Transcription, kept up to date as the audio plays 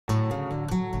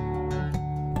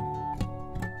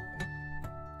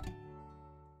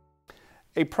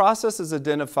A process is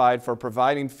identified for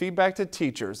providing feedback to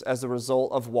teachers as a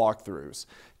result of walkthroughs.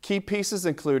 Key pieces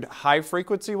include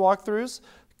high-frequency walkthroughs,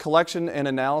 collection and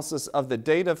analysis of the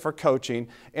data for coaching,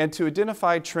 and to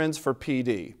identify trends for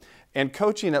PD, and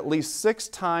coaching at least 6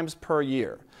 times per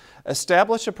year.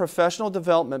 Establish a professional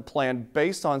development plan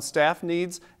based on staff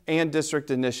needs and district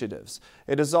initiatives.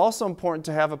 It is also important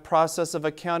to have a process of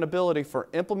accountability for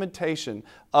implementation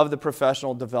of the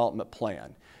professional development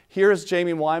plan. Here is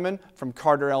Jamie Wyman from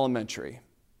Carter Elementary.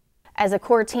 As a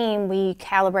core team, we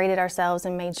calibrated ourselves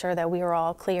and made sure that we were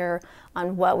all clear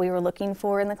on what we were looking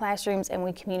for in the classrooms, and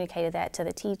we communicated that to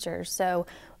the teachers. So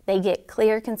they get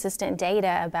clear, consistent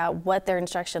data about what their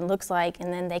instruction looks like,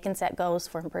 and then they can set goals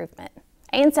for improvement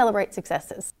and celebrate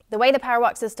successes. The way the Power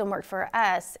Walk system worked for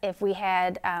us, if we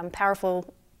had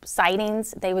powerful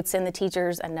sightings, they would send the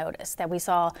teachers a notice that we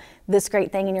saw this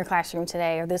great thing in your classroom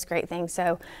today or this great thing.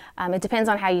 So it depends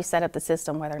on how you set up the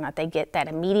system, whether or not they get that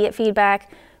immediate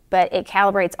feedback, but it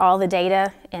calibrates all the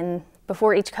data, and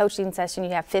before each coaching session you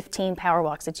have 15 Power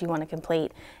Walks that you want to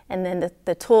complete, and then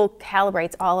the tool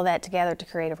calibrates all of that together to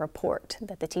create a report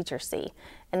that the teachers see,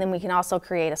 and then we can also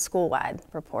create a school-wide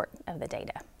report of the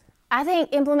data. I think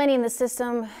implementing the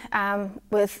system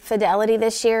with fidelity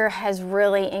this year has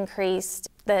really increased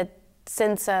the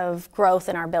sense of growth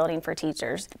in our building for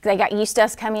teachers. They got used to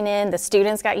us coming in, the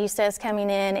students got used to us coming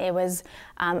in. It was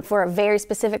for a very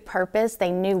specific purpose.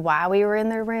 They knew why we were in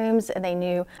their rooms, and they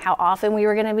knew how often we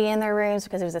were going to be in their rooms,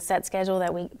 because it was a set schedule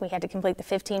that we had to complete the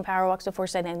 15 Power Walks before,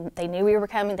 so they knew we were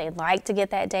coming. They liked to get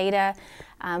that data.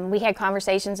 We had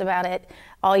conversations about it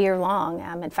all year long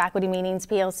at faculty meetings,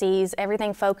 PLCs,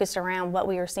 everything focused around what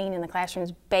we were seeing in the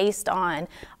classrooms based on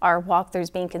our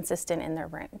walkthroughs being consistent in their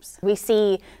rooms. We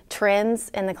see trends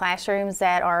in the classrooms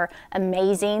that are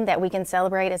amazing that we can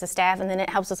celebrate as a staff, and then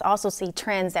it helps us also see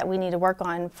trends that we need to work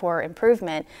on for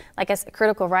improvement. Like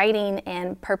critical writing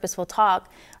and purposeful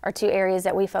talk are 2 areas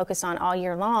that we focus on all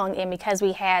year long, and because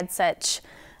we had such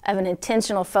of an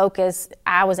intentional focus,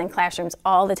 I was in classrooms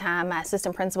all the time, my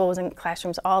assistant principal was in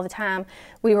classrooms all the time,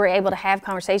 we were able to have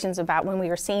conversations about when we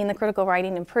were seeing the critical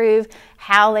writing improve,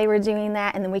 how they were doing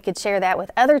that, and then we could share that with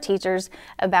other teachers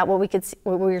about what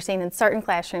we were seeing in certain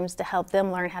classrooms to help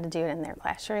them learn how to do it in their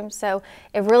classrooms. So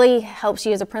it really helps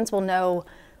you as a principal know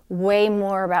way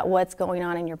more about what's going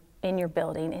on in your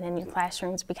building and in your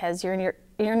classrooms, because you're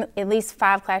in at least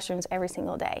 5 classrooms every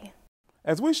single day.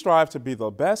 As we strive to be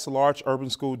the best large urban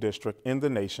school district in the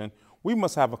nation, we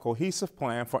must have a cohesive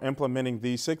plan for implementing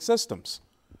these 6 systems.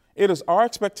 It is our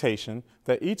expectation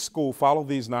that each school follow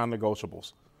these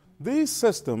non-negotiables. These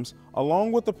systems,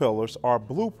 along with the pillars, are a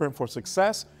blueprint for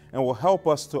success and will help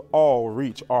us to all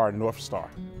reach our North Star.